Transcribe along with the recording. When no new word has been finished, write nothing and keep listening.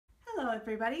Hello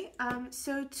everybody.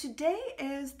 So today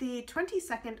is the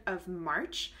 22nd of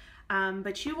March,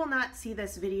 but you will not see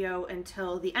this video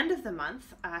until the end of the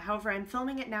month. However, I'm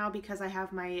filming it now because I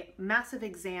have my massive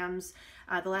exams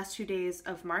the last 2 days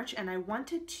of March, and I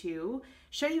wanted to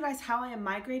show you guys how I am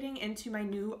migrating into my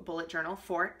new bullet journal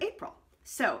for April.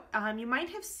 So you might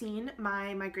have seen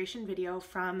my migration video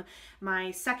from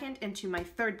my second into my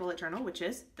third bullet journal, which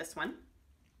is this one.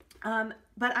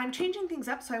 But I'm changing things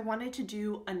up, so I wanted to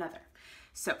do another.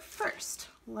 So first,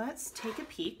 let's take a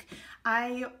peek.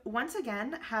 I, once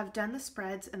again, have done the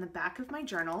spreads in the back of my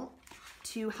journal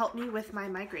to help me with my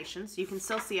migration. So you can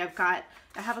still see I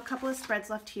have a couple of spreads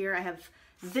left here. I have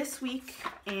this week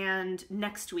and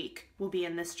next week will be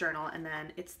in this journal, and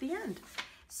then it's the end.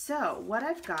 So what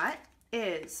I've got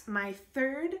is my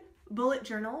third bullet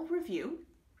journal review.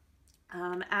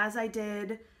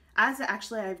 As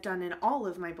actually I've done in all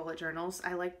of my bullet journals,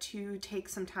 I like to take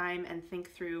some time and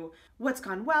think through what's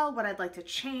gone well, what I'd like to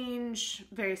change,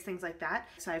 various things like that.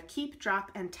 So I have keep,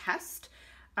 drop, and test.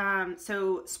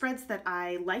 So spreads that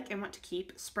I like and want to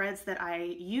keep, spreads that I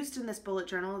used in this bullet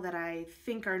journal that I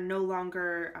think are no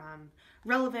longer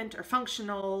relevant or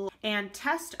functional, and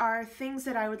test are things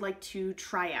that I would like to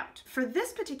try out. For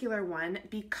this particular one,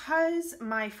 because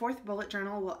my fourth bullet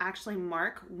journal will actually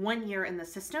mark 1 year in the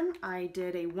system, I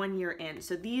did a 1 year in.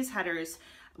 So these headers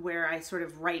where I sort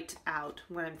of write out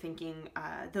what I'm thinking,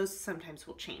 those sometimes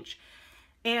will change.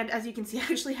 And as you can see, I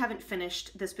actually haven't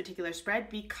finished this particular spread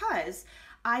because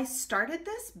I started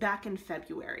this back in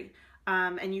February.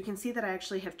 And you can see that I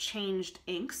actually have changed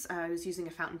inks. I was using a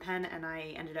fountain pen and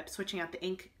I ended up switching out the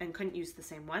ink and couldn't use the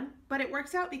same one, but it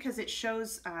works out because it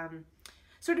shows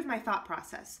sort of my thought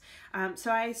process.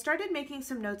 So I started making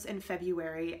some notes in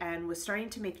February and was starting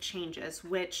to make changes,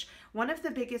 which one of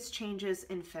the biggest changes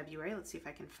in February, let's see if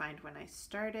I can find when I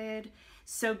started.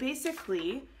 So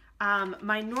basically,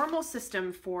 my normal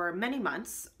system for many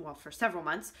months, well, for several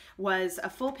months, was a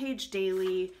full page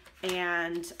daily,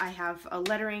 and I have a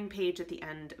lettering page at the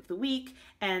end of the week,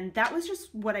 and that was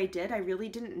just what I did. I really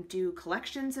didn't do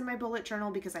collections in my bullet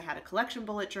journal because I had a collection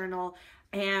bullet journal,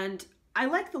 and I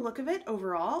like the look of it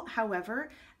overall. However,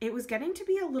 it was getting to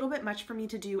be a little bit much for me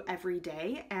to do every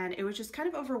day, and it was just kind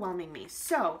of overwhelming me.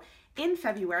 So in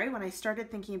February, when I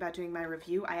started thinking about doing my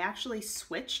review, I actually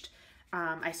switched.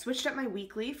 I switched up my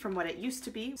weekly from what it used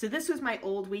to be. So this was my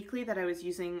old weekly that I was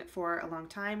using for a long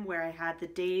time, where I had the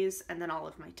days and then all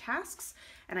of my tasks,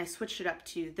 and I switched it up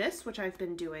to this, which I've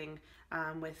been doing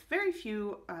with very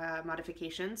few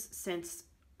modifications since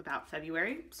about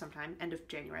February, sometime end of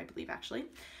January, I believe, actually.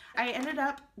 I ended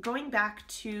up going back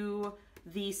to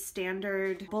the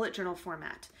standard bullet journal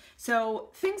format. So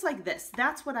things like this,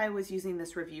 that's what I was using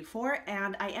this review for,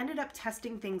 and I ended up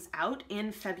testing things out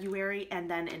in February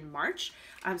and then in March.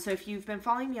 So if you've been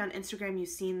following me on Instagram, you've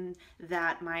seen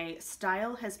that my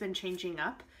style has been changing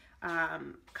up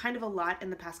kind of a lot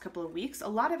in the past couple of weeks. A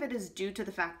lot of it is due to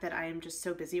the fact that I am just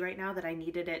so busy right now that I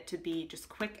needed it to be just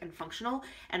quick and functional,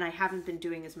 and I haven't been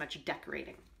doing as much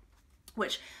decorating.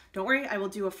 Which, don't worry, I will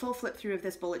do a full flip through of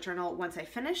this bullet journal once I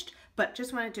finished, but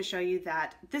just wanted to show you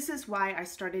that this is why I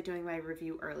started doing my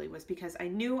review early, was because I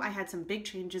knew I had some big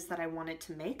changes that I wanted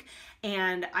to make,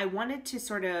 and I wanted to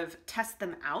sort of test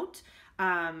them out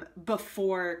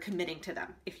before committing to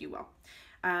them, if you will.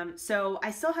 So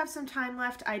I still have some time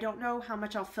left. I don't know how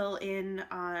much I'll fill in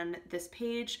on this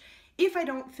page. If I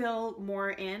don't fill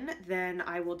more in, then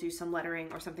I will do some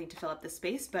lettering or something to fill up the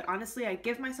space. But honestly, I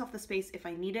give myself the space if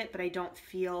I need it, but I don't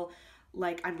feel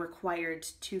like I'm required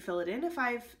to fill it in if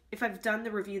I've done the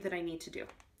review that I need to do.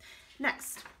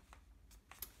 Next,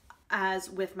 as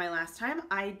with my last time,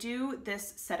 I do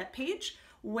this setup page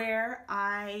where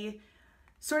I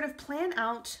sort of plan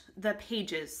out the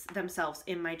pages themselves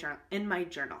in my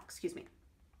journal, excuse me.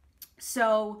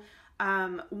 So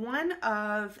one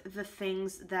of the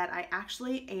things that I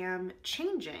actually am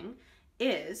changing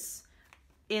is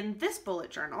in this bullet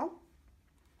journal,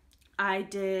 I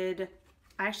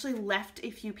actually left a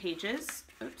few pages,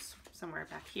 oops, somewhere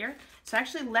back here. So I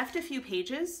actually left a few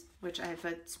pages, which I have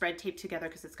a spread taped together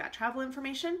because it's got travel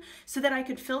information, so that I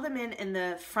could fill them in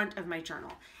the front of my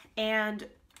journal. And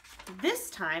this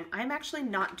time, I'm actually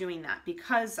not doing that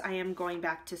because I am going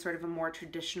back to sort of a more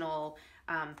traditional,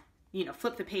 you know,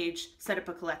 flip the page, set up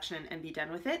a collection, and be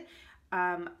done with it.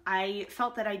 I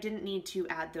felt that I didn't need to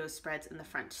add those spreads in the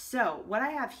front. So what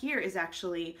I have here is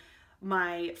actually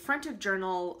my front of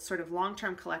journal sort of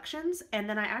long-term collections, and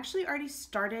then I actually already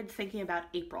started thinking about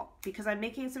April because I'm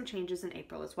making some changes in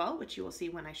April as well, which you will see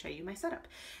when I show you my setup.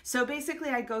 So basically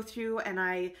I go through and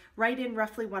I write in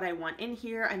roughly what I want in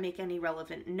here. I make any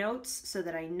relevant notes so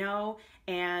that I know,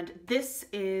 and this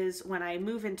is when I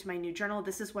move into my new journal,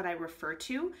 this is what I refer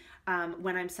to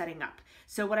when I'm setting up.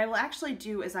 So what I will actually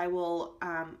do is I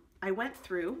went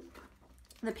through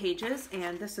the pages,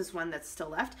 and this is one that's still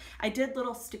left. I did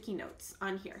little sticky notes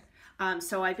on here.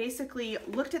 So I basically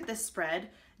looked at this spread,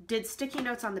 did sticky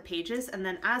notes on the pages, and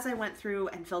then as I went through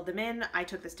and filled them in, I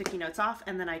took the sticky notes off,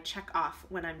 and then I check off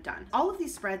when I'm done. All of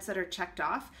these spreads that are checked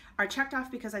off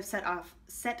because I've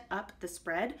set up the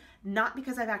spread, not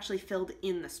because I've actually filled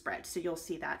in the spread. So you'll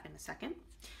see that in a second.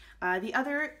 The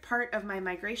other part of my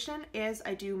migration is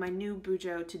I do my new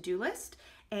Boho to-do list.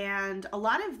 And a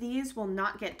lot of these will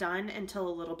not get done until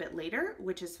a little bit later,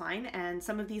 which is fine. And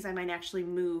some of these I might actually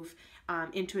move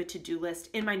into a to-do list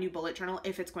in my new bullet journal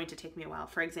if it's going to take me a while.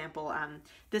 For example,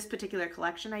 this particular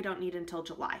collection I don't need until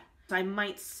July. So I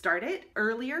might start it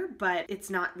earlier, but it's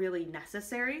not really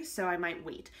necessary, so I might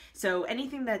wait. So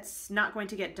anything that's not going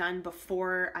to get done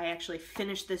before I actually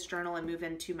finish this journal and move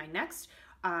into my next,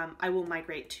 I will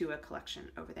migrate to a collection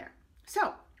over there.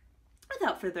 So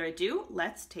without further ado,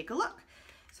 let's take a look.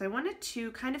 So I wanted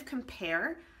to kind of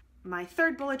compare my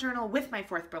third bullet journal with my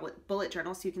fourth bullet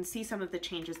journal so you can see some of the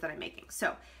changes that I'm making.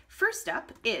 So first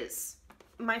up is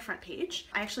my front page.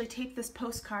 I actually take this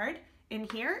postcard in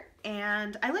here,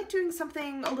 and I like doing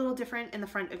something a little different in the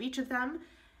front of each of them.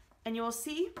 And you will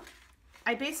see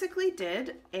I basically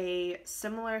did a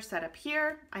similar setup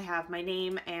here. I have my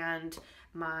name and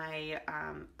my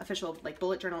official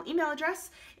bullet journal email address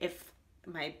if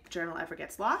my journal ever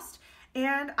gets lost.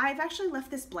 And I've actually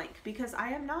left this blank because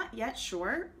I am not yet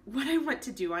sure what I want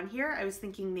to do on here. I was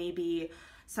thinking maybe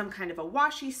some kind of a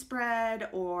washi spread,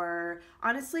 or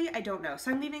honestly, I don't know. So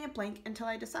I'm leaving it blank until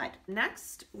I decide.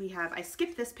 Next, I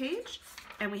skip this page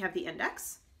and we have the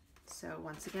index. So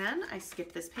once again, I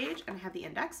skip this page and I have the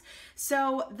index.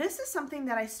 So this is something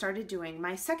that I started doing.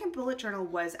 My second bullet journal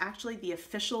was actually the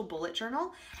official bullet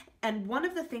journal. And one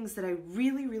of the things that I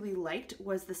really, really liked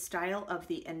was the style of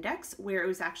the index, where it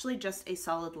was actually just a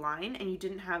solid line and you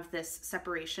didn't have this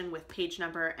separation with page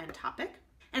number and topic.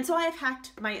 And so I have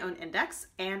hacked my own index,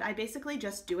 and I basically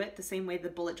just do it the same way the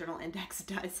bullet journal index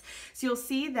does. So you'll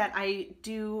see that I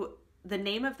do the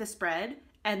name of the spread,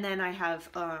 and then I have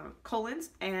colons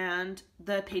and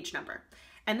the page number.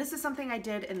 And this is something I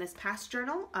did in this past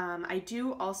journal. I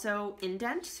do also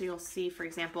indent. So you'll see, for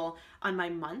example, on my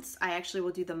months, I actually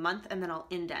will do the month and then I'll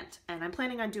indent. And I'm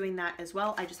planning on doing that as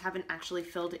well. I just haven't actually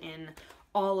filled in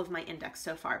all of my index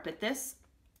so far. But this,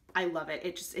 I love it.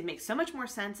 It makes so much more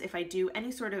sense if I do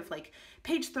any sort of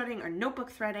page threading or notebook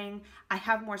threading. I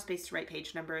have more space to write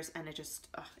page numbers, and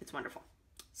it's wonderful.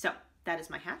 So that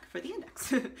is my hack for the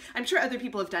index. I'm sure other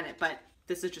people have done it, but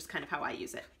this is just kind of how I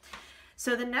use it.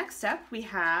 So the next step we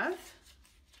have,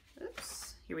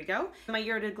 here we go. My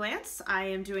year at a glance, I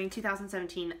am doing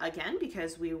 2017 again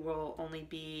because we will only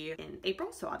be in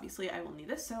April, so obviously I will need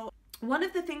this. So one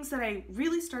of the things that I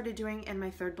really started doing in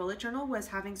my third bullet journal was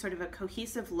having sort of a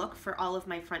cohesive look for all of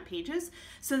my front pages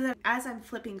so that as I'm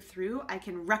flipping through, I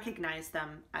can recognize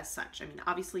them as such. I mean,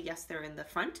 obviously, yes, they're in the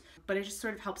front, but it just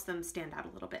sort of helps them stand out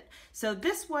a little bit. So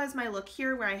this was my look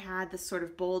here where I had this sort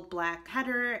of bold black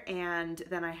header, and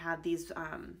then I had these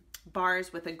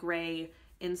bars with a gray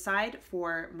inside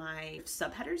for my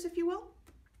subheaders, if you will.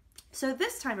 So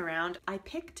this time around, I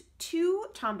picked two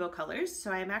Tombow colors.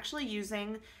 So I'm actually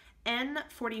using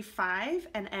N45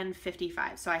 and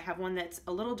N55. So I have one that's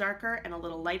a little darker and a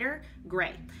little lighter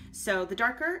gray. So the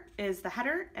darker is the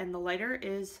header and the lighter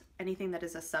is anything that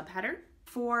is a subheader.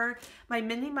 For my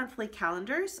mini monthly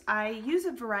calendars, I use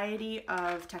a variety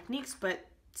of techniques, but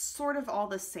sort of all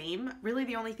the same. Really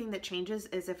the only thing that changes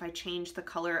is if I change the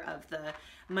color of the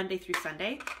Monday through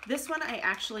Sunday. This one I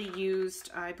actually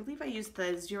used, I believe I used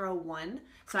the 01.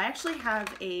 So I actually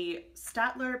have a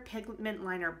Staedtler pigment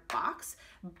liner box,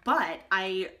 but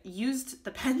I used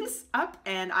the pens up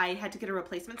and I had to get a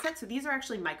replacement set. So these are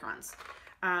actually microns,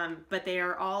 but they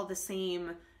are all the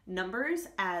same numbers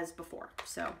as before.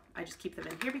 So I just keep them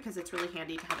in here because it's really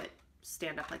handy to have it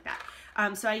stand up like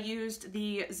that. So I used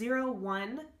the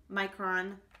 01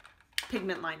 micron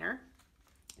pigment liner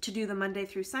to do the Monday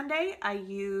through Sunday. I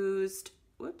used,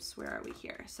 whoops, where are we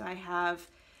here? So I have,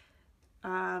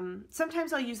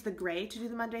 sometimes I'll use the gray to do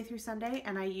the Monday through Sunday,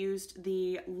 and I used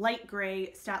the light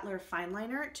gray Staedtler fine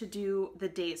liner to do the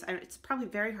days. It's probably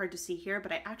very hard to see here,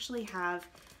 but I actually have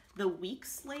the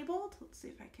weeks labeled. Let's see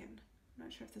if I can, I'm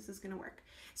not sure if this is gonna work.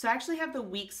 So I actually have the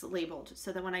weeks labeled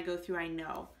so that when I go through, I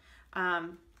know.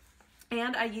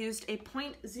 And I used a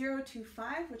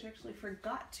 0.025, which I actually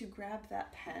forgot to grab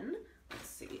that pen. Let's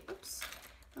see, oops,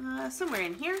 somewhere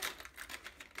in here.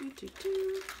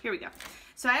 Here we go.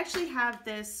 So I actually have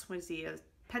this, what is he, a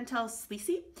Pentel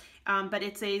Sleazy, but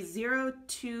it's a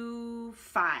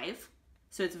 0.25.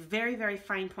 So it's very, very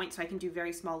fine point, so I can do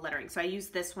very small lettering. So I use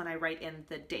this when I write in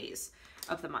the days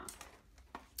of the month.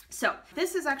 So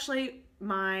this is actually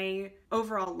my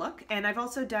overall look, and I've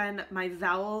also done my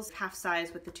vowels half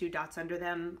size with the 2 dots under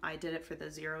them. I did it for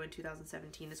the 0 in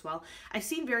 2017 as well. I've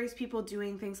seen various people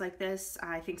doing things like this.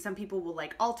 I think some people will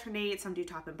like alternate, some do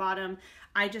top and bottom.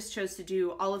 I just chose to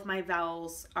do all of my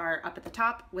vowels are up at the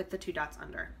top with the 2 dots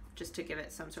under, just to give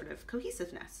it some sort of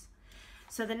cohesiveness.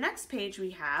 So the next page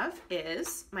we have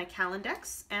is my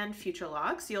Calendex and future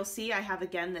logs. You'll see I have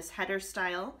again this header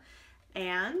style,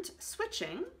 and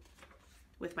switching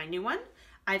with my new one,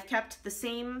 I've kept the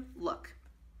same look.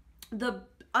 The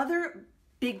other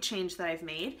big change that I've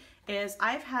made is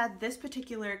I've had this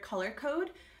particular color code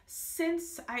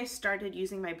since I started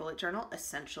using my bullet journal,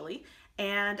 essentially,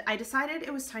 and I decided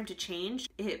it was time to change.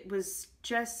 It was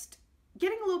just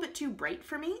getting a little bit too bright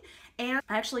for me, and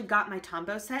I actually got my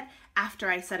Tombow set after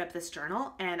I set up this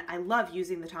journal, and I love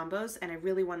using the Tombows, and I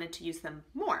really wanted to use them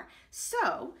more.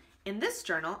 So in this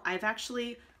journal, I've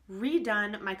actually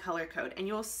redone my color code, and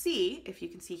you'll see, if you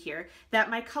can see here, that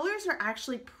my colors are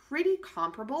actually pretty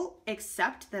comparable,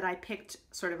 except that I picked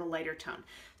sort of a lighter tone.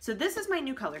 So this is my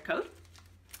new color code,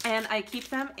 and I keep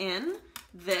them in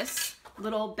this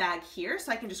little bag here,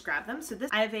 so I can just grab them. So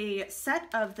this, I have a set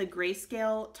of the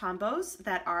grayscale Tombows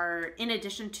that are in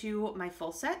addition to my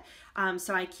full set.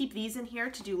 So I keep these in here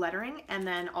to do lettering, and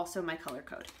then also my color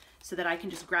code, so that I can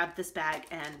just grab this bag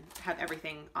and have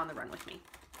everything on the run with me.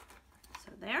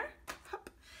 So there.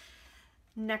 Hop.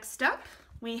 Next up,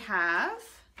 we have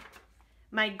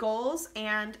my goals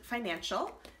and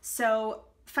financial. So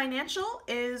financial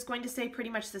is going to stay pretty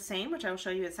much the same, which I will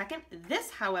show you in a second. This,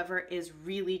 however, is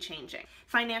really changing.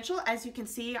 Financial, as you can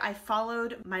see, I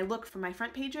followed my look for my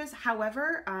front pages.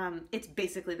 However, it's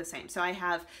basically the same. So I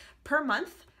have per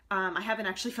month. I haven't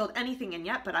actually filled anything in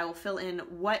yet, but I will fill in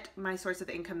what my source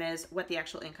of income is, what the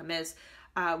actual income is,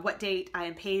 what date I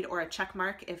am paid, or a check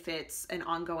mark if it's an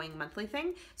ongoing monthly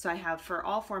thing. So I have for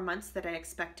all 4 months that I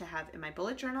expect to have in my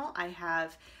bullet journal, I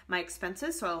have my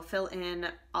expenses. So I'll fill in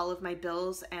all of my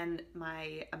bills and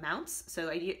my amounts. So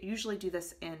I usually do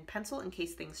this in pencil in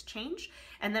case things change.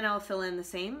 And then I'll fill in the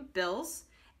same bills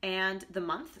and the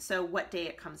month, so what day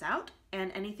it comes out,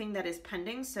 and anything that is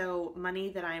pending, so money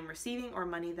that I am receiving or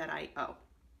money that I owe.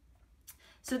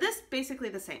 So this basically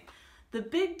the same. The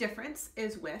big difference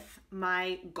is with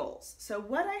my goals. So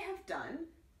what I have done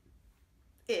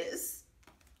is,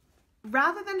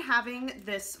 rather than having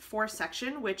this 4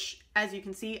 section, which as you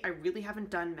can see, I really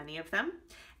haven't done many of them,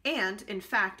 and in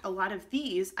fact, a lot of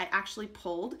these I actually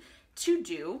pulled to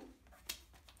do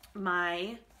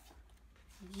my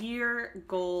year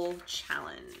goal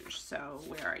challenge. So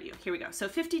where are you? Here we go. So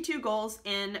 52 goals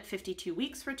in 52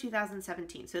 weeks for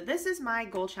 2017. So this is my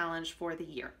goal challenge for the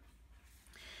year.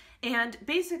 And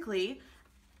basically,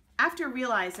 after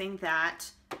realizing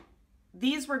that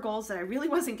these were goals that I really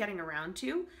wasn't getting around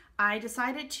to, I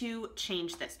decided to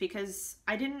change this because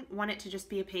I didn't want it to just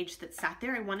be a page that sat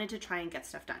there. I wanted to try and get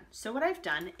stuff done. So what I've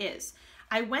done is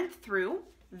I went through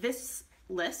this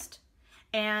list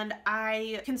and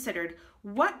I considered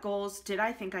what goals did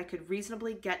I think I could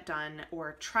reasonably get done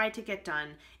or try to get done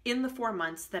in the 4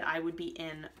 months that I would be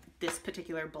in this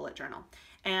particular bullet journal.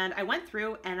 And I went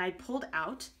through and I pulled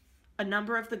out a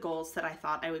number of the goals that I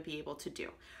thought I would be able to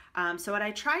do. So what I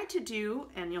tried to do,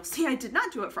 and you'll see I did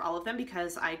not do it for all of them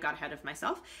because I got ahead of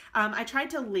myself, I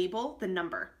tried to label the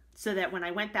number so that when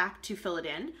I went back to fill it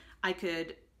in, I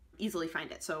could easily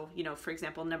find it. So, you know, for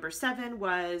example, number 7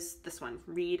 was this one,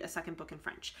 read a second book in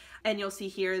French. And you'll see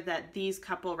here that these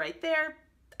couple right there,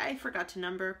 I forgot to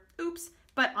number, oops.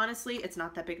 But honestly, it's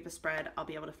not that big of a spread. I'll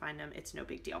be able to find them. It's no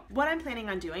big deal. What I'm planning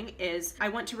on doing is I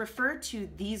want to refer to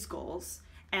these goals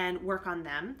and work on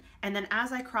them. And then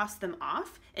as I cross them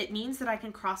off, it means that I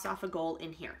can cross off a goal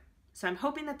in here. So I'm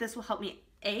hoping that this will help me,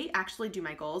 A, actually do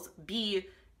my goals, B,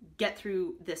 get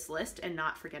through this list and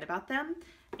not forget about them.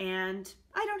 And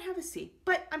I don't have a C,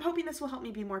 but I'm hoping this will help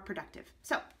me be more productive.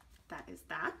 So that is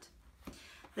that.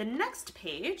 The next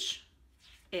page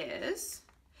is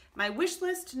my wish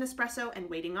list, Nespresso, and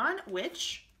waiting on,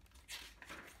 which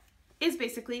is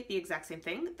basically the exact same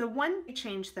thing. The one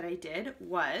change that I did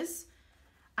was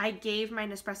I gave my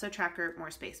Nespresso tracker more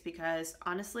space because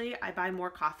honestly, I buy more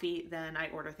coffee than I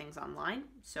order things online.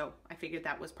 So I figured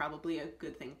that was probably a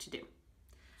good thing to do.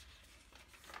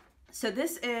 So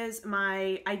this is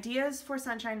my ideas for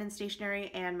sunshine and stationery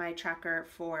and my tracker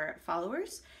for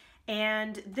followers.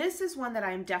 And this is one that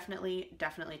I'm definitely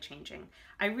changing.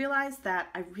 I realized that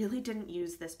I really didn't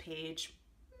use this page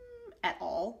at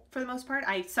all for the most part.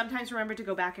 I sometimes remember to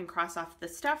go back and cross off the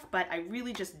stuff, but I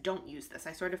really just don't use this.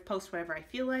 I sort of post whatever I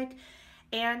feel like,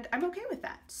 and I'm okay with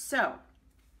that. So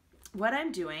what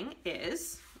I'm doing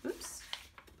is, oops,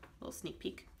 a little sneak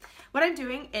peek. What I'm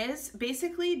doing is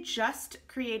basically just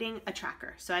creating a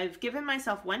tracker. So I've given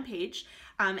myself one page,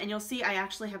 and you'll see I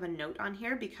actually have a note on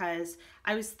here because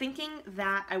I was thinking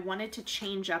that I wanted to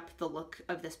change up the look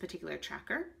of this particular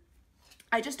tracker.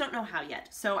 I just don't know how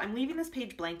yet. So I'm leaving this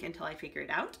page blank until I figure it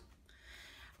out.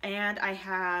 And I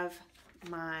have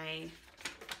my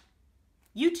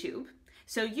YouTube.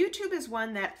 So YouTube is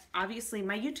one that obviously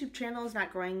my YouTube channel is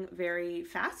not growing very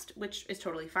fast, which is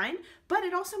totally fine, but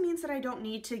it also means that I don't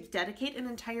need to dedicate an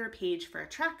entire page for a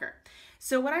tracker.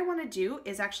 So what I want to do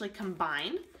is actually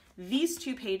combine these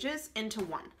two pages into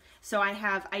one. So I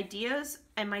have ideas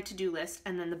and my to-do list,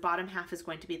 and then the bottom half is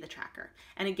going to be the tracker.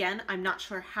 And again, I'm not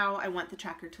sure how I want the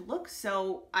tracker to look,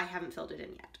 so I haven't filled it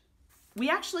in yet. We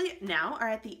actually now are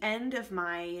at the end of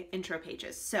my intro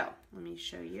pages. So let me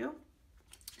show you.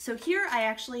 So here I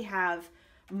actually have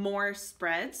more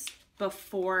spreads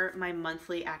before my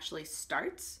monthly actually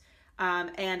starts.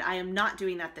 And I am not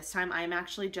doing that this time. I am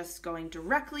actually just going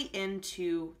directly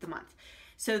into the month.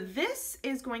 So this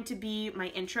is going to be my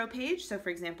intro page. So for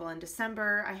example, in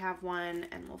December, I have one,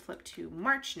 and we'll flip to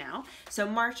March now. So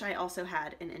March, I also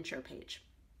had an intro page.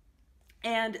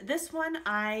 And this one,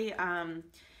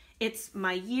 it's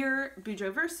my year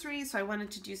Boho-versary, so I wanted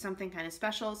to do something kind of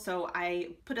special. So I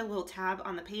put a little tab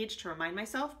on the page to remind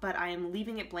myself, but I am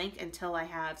leaving it blank until I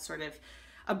have sort of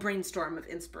a brainstorm of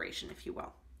inspiration, if you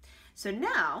will. So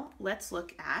now let's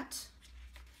look at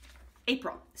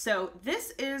April. So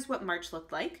this is what March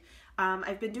looked like.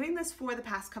 I've been doing this for the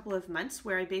past couple of months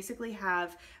where I basically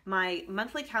have my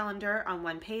monthly calendar on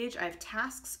one page. I have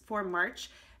tasks for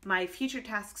March, my future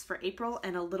tasks for April,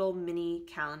 and a little mini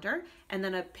calendar, and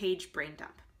then a page brain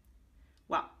dump.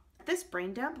 Well, this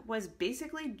brain dump was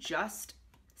basically just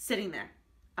sitting there.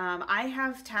 I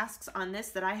have tasks on this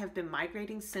that I have been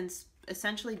migrating since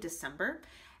essentially December,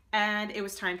 and it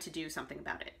was time to do something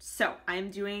about it. So I'm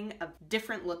doing a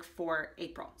different look for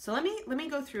April. So let me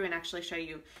go through and actually show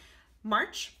you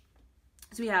March.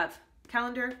 So we have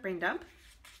calendar, brain dump.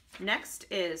 Next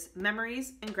is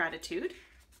memories and gratitude,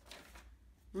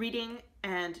 reading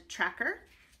and tracker,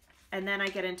 and then I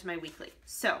get into my weekly.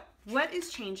 So what is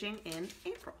changing in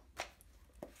April?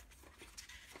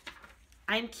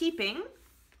 I'm keeping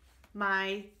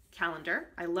my calendar.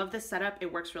 I love this setup.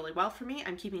 It works really well for me.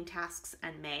 I'm keeping tasks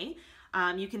and May.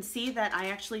 You can see that I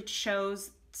actually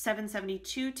chose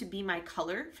 772 to be my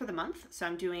color for the month. So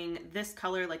I'm doing this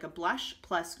color like a blush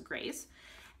plus grays.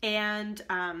 And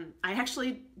I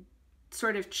actually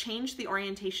sort of changed the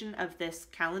orientation of this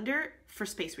calendar for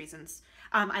space reasons.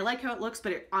 I like how it looks,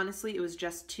 but honestly, it was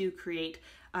just to create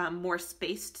more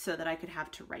space so that I could have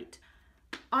to write.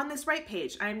 On this right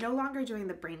page, I'm no longer doing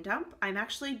the brain dump. I'm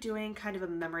actually doing kind of a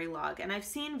memory log, and I've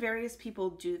seen various people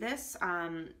do this.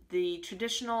 The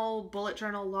traditional bullet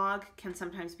journal log can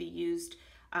sometimes be used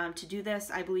to do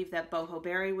this. I believe that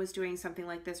Boho was doing something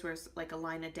like this, where it's like a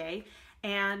line a day,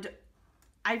 and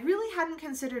I really hadn't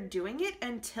considered doing it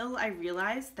until I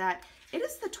realized that it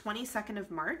is the 22nd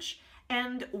of March,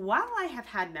 and while I have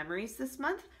had memories this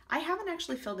month, I haven't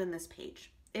actually filled in this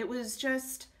page. It was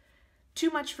just too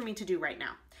much for me to do right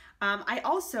now. I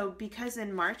also, because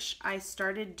in March I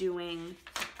started doing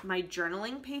my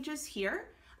journaling pages here,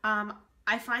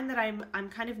 I find that I'm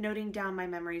kind of noting down my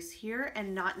memories here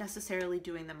and not necessarily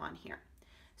doing them on here.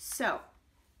 So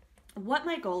what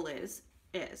my goal is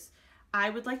I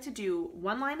would like to do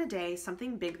one line a day,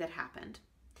 something big that happened,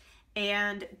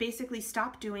 and basically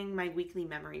stop doing my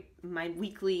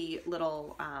weekly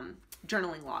little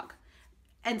journaling log,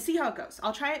 and see how it goes.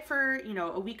 I'll try it for,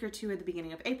 a week or two at the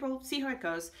beginning of April, see how it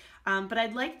goes. But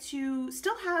I'd like to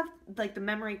still have like the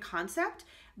memory concept,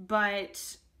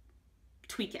 but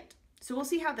tweak it. So we'll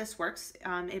see how this works.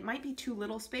 It might be too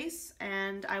little space,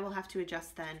 and I will have to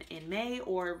adjust then in May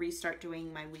or restart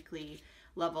doing my weekly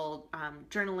level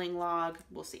journaling log.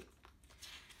 We'll see.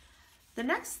 The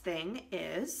next thing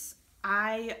is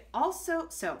I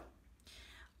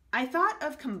thought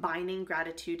of combining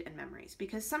gratitude and memories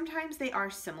because sometimes they are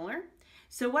similar.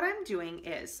 So what I'm doing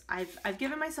is I've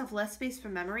given myself less space for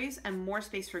memories and more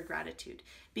space for gratitude,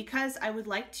 because I would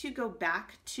like to go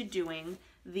back to doing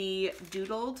the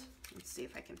doodled, let's see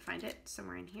if I can find it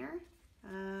somewhere in here.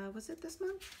 Was it this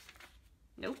month?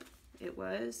 Nope, it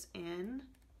was in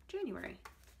January.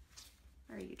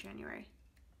 Where are you, January?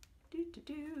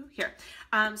 Here.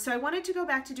 So I wanted to go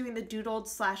back to doing the doodled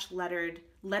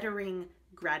 / lettering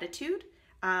gratitude.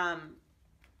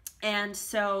 And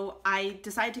so I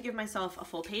decided to give myself a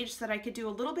full page so that I could do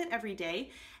a little bit every day.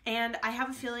 And I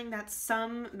have a feeling that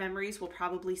some memories will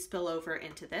probably spill over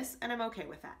into this, and I'm okay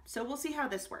with that. So we'll see how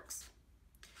this works.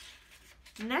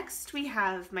 Next, we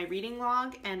have my reading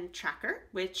log and tracker,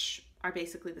 which are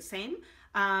basically the same.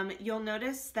 You'll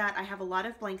notice that I have a lot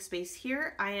of blank space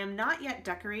here. I am not yet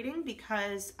decorating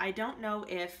because I don't know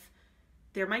if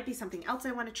there might be something else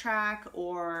I want to track,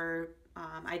 or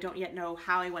I don't yet know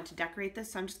how I want to decorate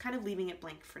this, so I'm just kind of leaving it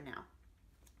blank for now.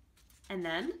 And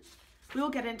then we will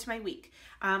get into my week.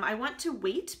 I want to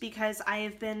wait because I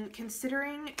have been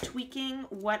considering tweaking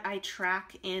what I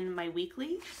track in my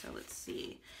weekly. So let's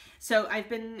see. So I've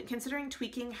been considering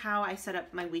tweaking how I set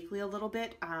up my weekly a little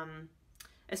bit,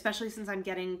 especially since I'm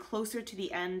getting closer to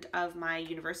the end of my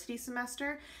university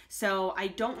semester. So I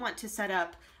don't want to set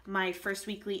up my first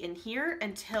weekly in here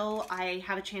until I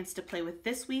have a chance to play with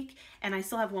this week, and I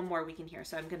still have one more week in here,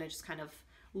 so I'm gonna just kind of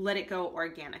let it go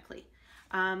organically.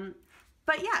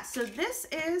 But yeah, so this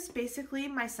is basically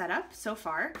my setup so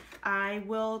far. I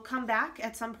will come back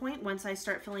at some point once I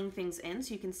start filling things in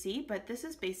so you can see, but this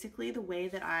is basically the way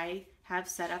that I have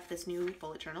set up this new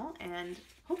bullet journal, and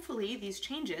hopefully these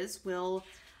changes will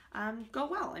go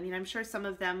well. I mean, I'm sure some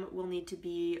of them will need to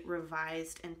be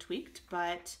revised and tweaked,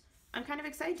 but I'm kind of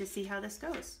excited to see how this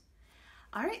goes.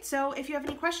 All right, so if you have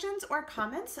any questions or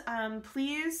comments,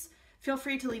 please feel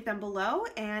free to leave them below.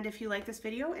 And if you like this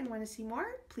video and want to see more,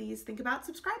 please think about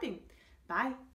subscribing. Bye.